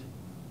find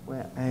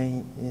where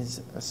A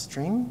is a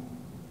string.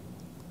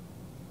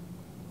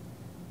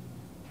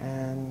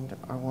 And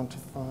I want to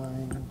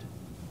find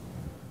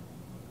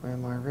where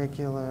my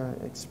regular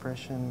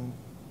expression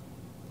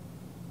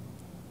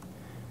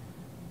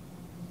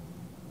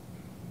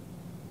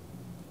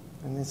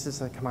and this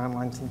is a command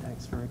line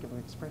syntax for regular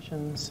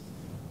expressions,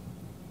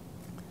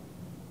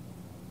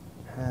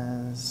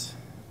 has,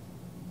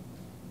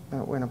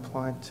 when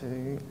applied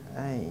to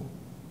A,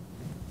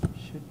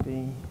 should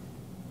be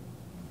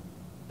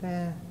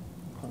there,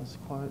 close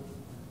quote.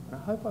 I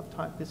hope I've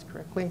typed this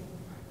correctly.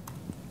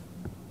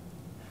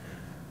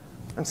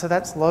 And so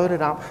that's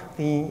loaded up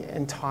the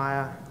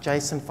entire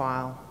JSON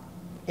file,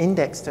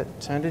 indexed it,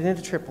 turned it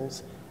into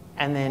triples,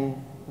 and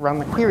then run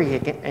the query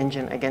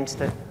engine against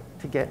it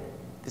to get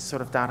this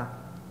sort of data.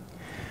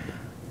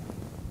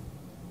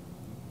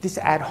 This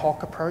ad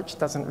hoc approach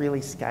doesn't really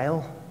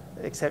scale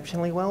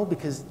exceptionally well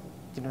because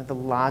the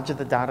larger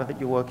the data that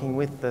you're working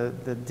with,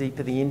 the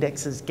deeper the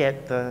indexes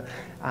get. The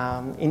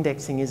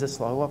indexing is a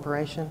slow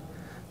operation.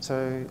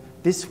 So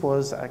this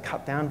was a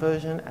cut down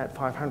version at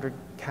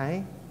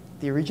 500K.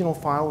 The original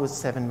file was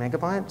 7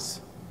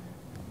 megabytes.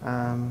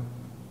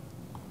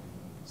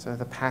 So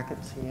the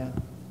packets here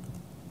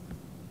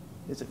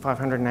is at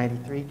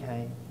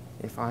 583K.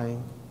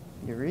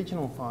 The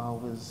original file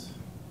was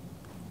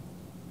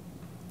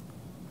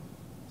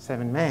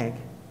 7 meg.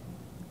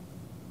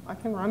 I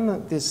can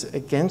run this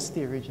against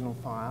the original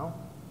file.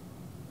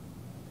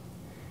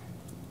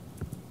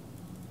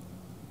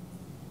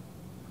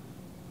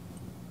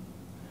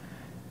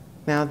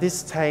 Now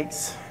this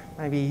takes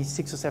maybe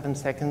 6 or 7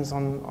 seconds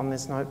on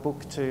this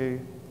notebook to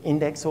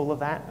index all of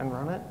that and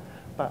run it,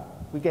 but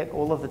we get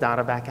all of the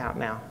data back out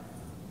now.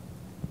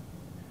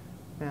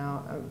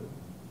 Now,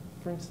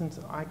 for instance,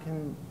 I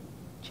can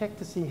check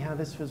to see how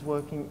this was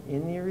working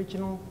in the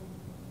original.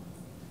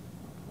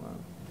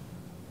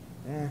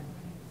 Yeah.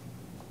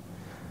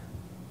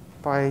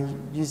 By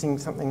using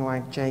something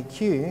like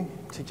JQ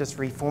to just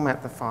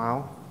reformat the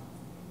file,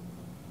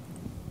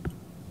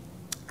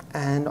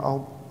 and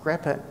I'll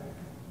grep it,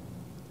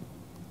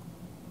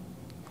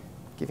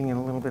 giving it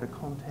a little bit of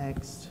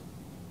context.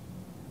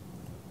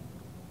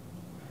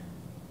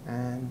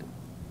 And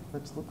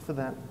let's look for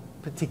that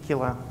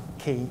particular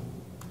key.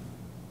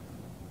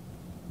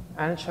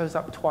 And it shows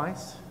up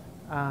twice.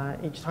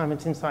 Each time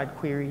it's inside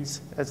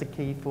queries as a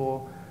key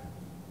for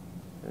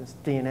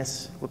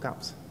DNS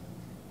lookups.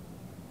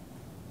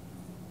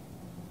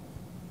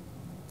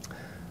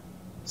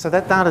 So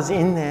that data's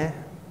in there,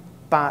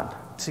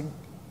 but to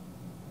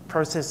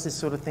process this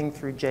sort of thing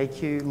through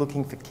JQ,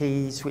 looking for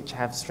keys which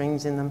have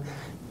strings in them,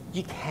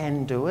 you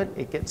can do it.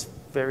 It gets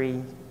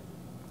very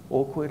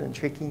awkward and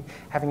tricky.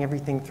 Having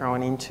everything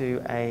thrown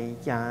into a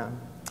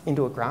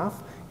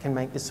graph can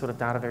make this sort of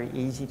data very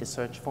easy to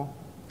search for.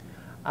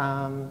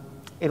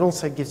 It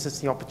also gives us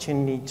the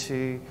opportunity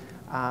to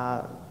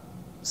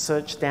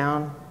search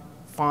down,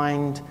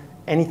 find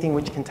anything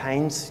which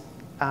contains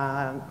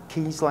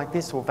keys like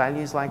this or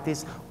values like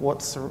this. What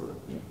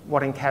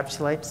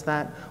encapsulates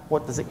that?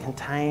 What does it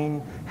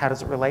contain? How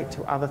does it relate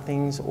to other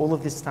things? All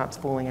of this starts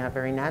falling out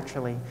very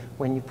naturally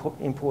when you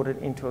import it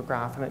into a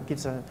graph, and it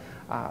gives a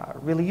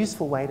really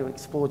useful way to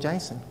explore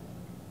JSON.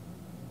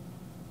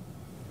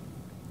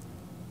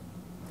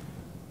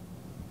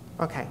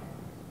 Okay.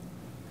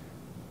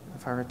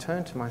 If I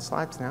return to my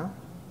slides now.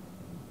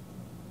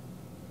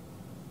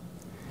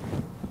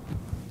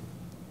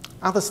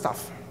 Other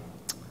stuff.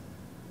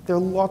 There are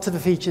lots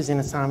of features in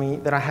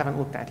Asami that I haven't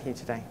looked at here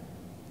today.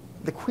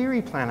 The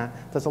query planner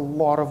does a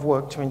lot of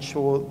work to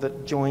ensure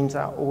that joins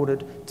are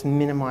ordered to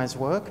minimize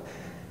work,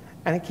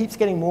 and it keeps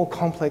getting more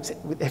complex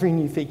with every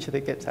new feature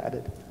that gets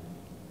added.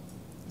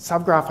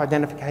 Subgraph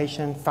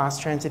identification,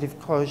 fast transitive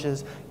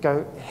closures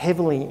go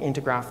heavily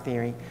into graph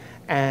theory,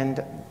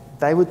 and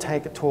they would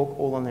take a talk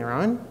all on their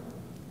own.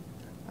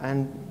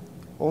 And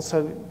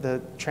also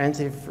the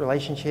transitive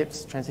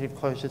relationships, transitive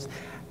closures,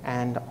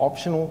 and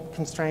optional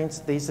constraints.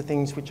 These are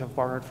things which I've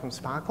borrowed from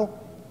Sparkle.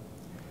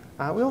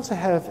 We also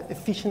have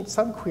efficient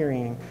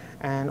subquerying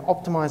and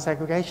optimized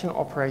aggregation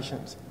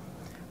operations.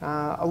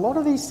 A lot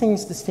of these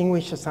things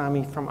distinguish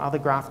Asami from other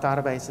graph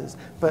databases,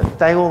 but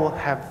they all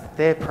have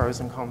their pros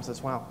and cons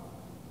as well.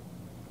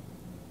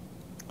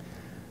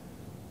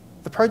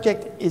 The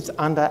project is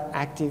under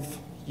active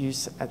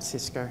use at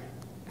Cisco,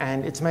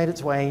 and it's made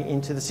its way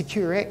into the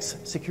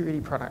SecureX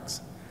security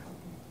products.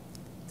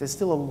 There's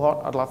still a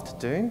lot I'd love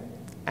to do,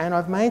 and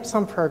I've made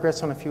some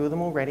progress on a few of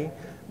them already.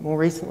 More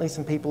recently,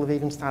 some people have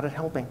even started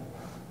helping.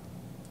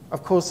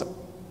 Of course,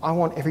 I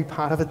want every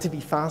part of it to be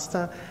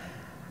faster,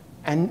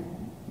 and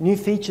new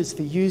features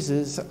for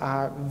users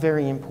are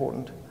very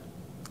important.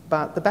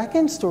 But the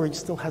back-end storage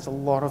still has a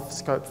lot of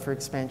scope for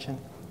expansion.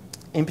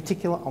 In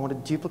particular, I want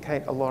to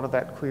duplicate a lot of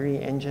that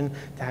query engine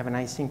to have an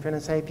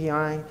asynchronous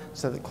API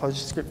so that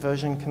ClojureScript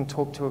version can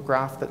talk to a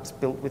graph that's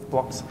built with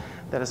blocks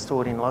that are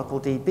stored in local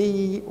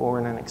DB or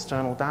in an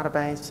external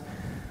database.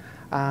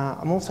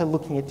 I'm also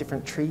looking at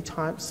different tree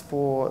types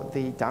for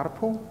the data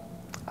pool.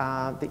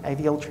 The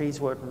AVL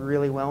trees work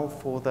really well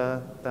for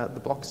the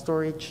block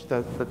storage,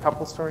 the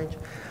tuple storage.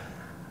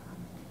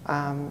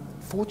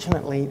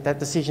 Fortunately, that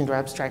decision to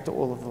abstract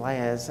all of the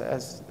layers,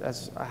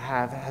 as I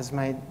have, has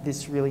made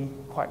this really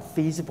quite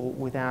feasible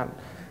without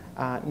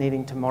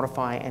needing to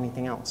modify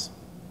anything else.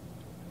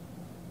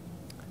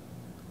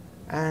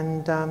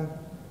 And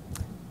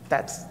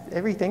that's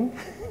everything.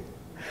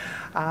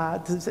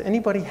 Does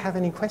anybody have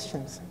any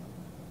questions?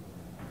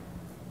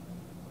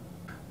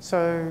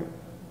 So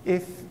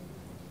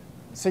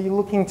you're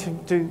looking to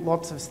do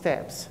lots of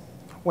steps.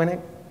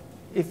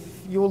 If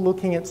you're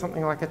looking at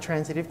something like a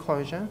transitive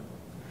closure,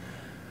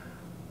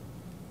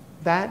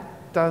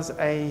 that does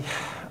a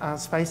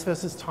space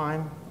versus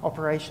time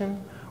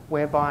operation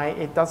whereby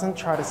it doesn't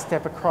try to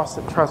step across,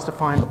 it tries to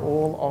find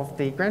all of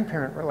the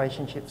grandparent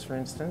relationships, for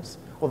instance,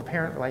 or the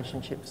parent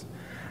relationships,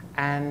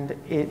 and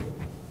it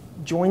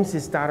joins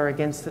this data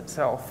against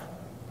itself.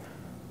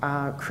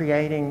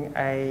 creating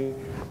a,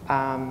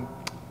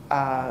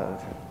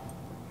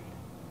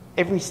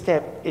 every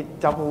step it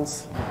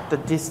doubles the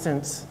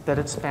distance that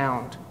it's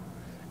found.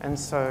 And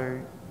so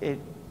it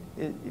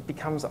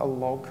becomes a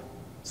log.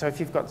 So if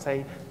you've got,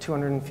 say,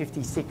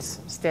 256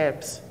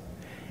 steps,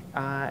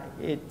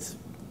 it's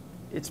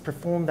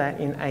performed that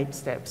in 8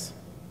 steps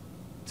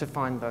to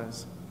find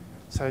those.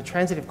 So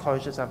transitive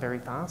closures are very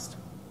fast.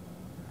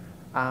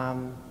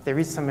 There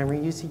is some memory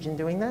usage in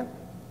doing that,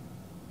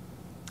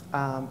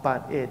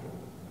 but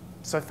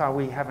so far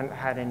we haven't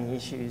had any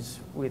issues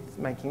with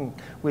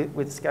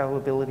with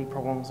scalability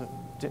problems of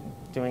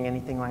doing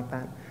anything like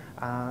that.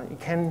 It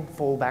can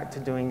fall back to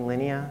doing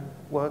linear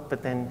work,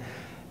 but then,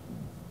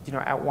 you know,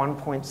 at one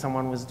point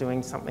someone was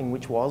doing something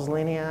which was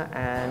linear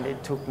and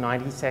it took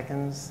 90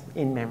 seconds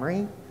in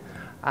memory.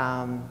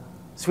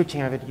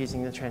 Switching over to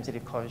using the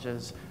transitive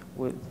closures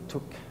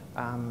took,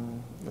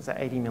 was that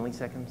 80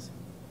 milliseconds.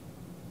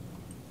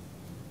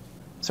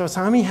 So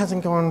Asami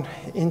hasn't gone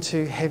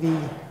into heavy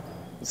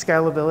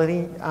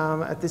scalability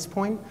at this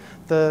point.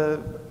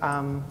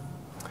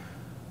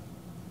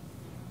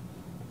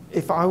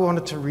 If I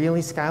wanted to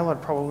really scale,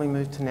 I'd probably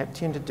move to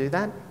Neptune to do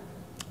that.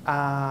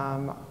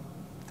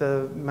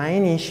 The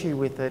main issue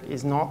with it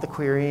is not the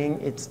querying,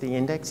 it's the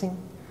indexing.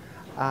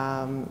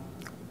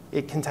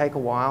 It can take a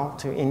while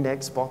to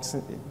index blocks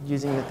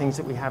using the things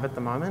that we have at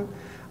the moment.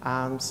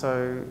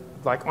 So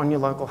like on your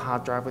local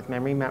hard drive with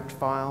memory mapped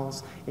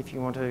files, if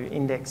you want to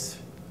index,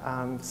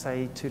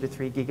 say 2 to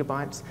 3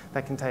 gigabytes,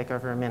 that can take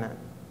over a minute.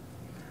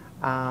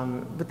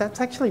 But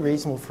that's actually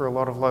reasonable for a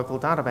lot of local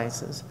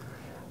databases.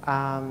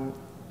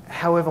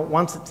 However,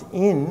 once it's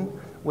in,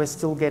 we're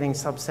still getting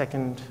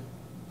sub-second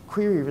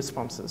query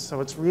responses.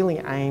 So it's really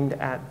aimed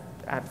at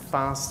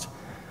fast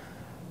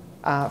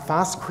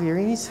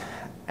queries,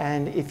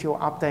 and if your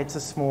updates are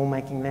small,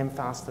 making them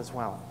fast as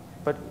well.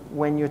 But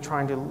when you're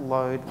trying to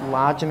load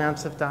large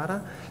amounts of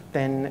data,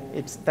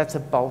 then that's a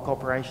bulk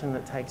operation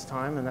that takes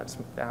time, and that's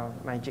our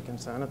major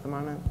concern at the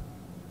moment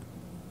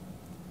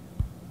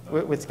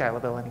with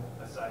scalability.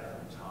 Aside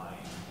from time,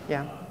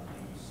 yeah. do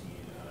you see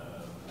a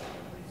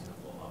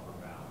reasonable upper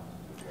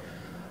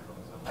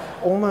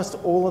bound? Almost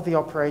all of the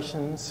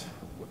operations,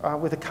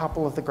 with a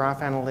couple of the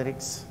graph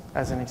analytics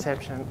as an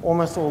exception,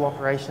 almost all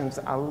operations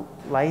are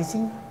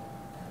lazy,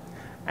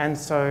 and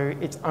so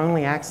it's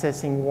only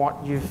accessing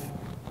what you've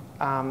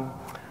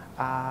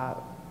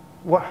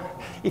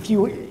if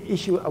you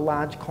issue a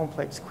large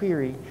complex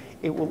query,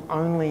 it will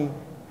only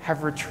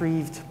have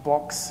retrieved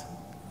blocks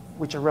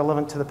which are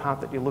relevant to the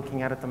part that you're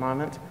looking at the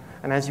moment.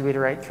 And as you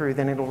iterate through,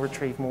 then it'll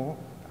retrieve more.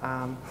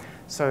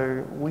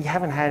 So we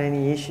haven't had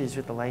any issues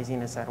with the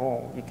laziness at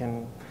all. You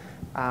can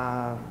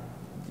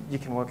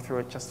work through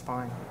it just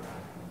fine.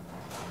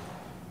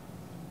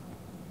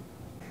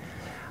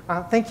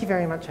 Thank you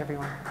very much,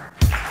 everyone.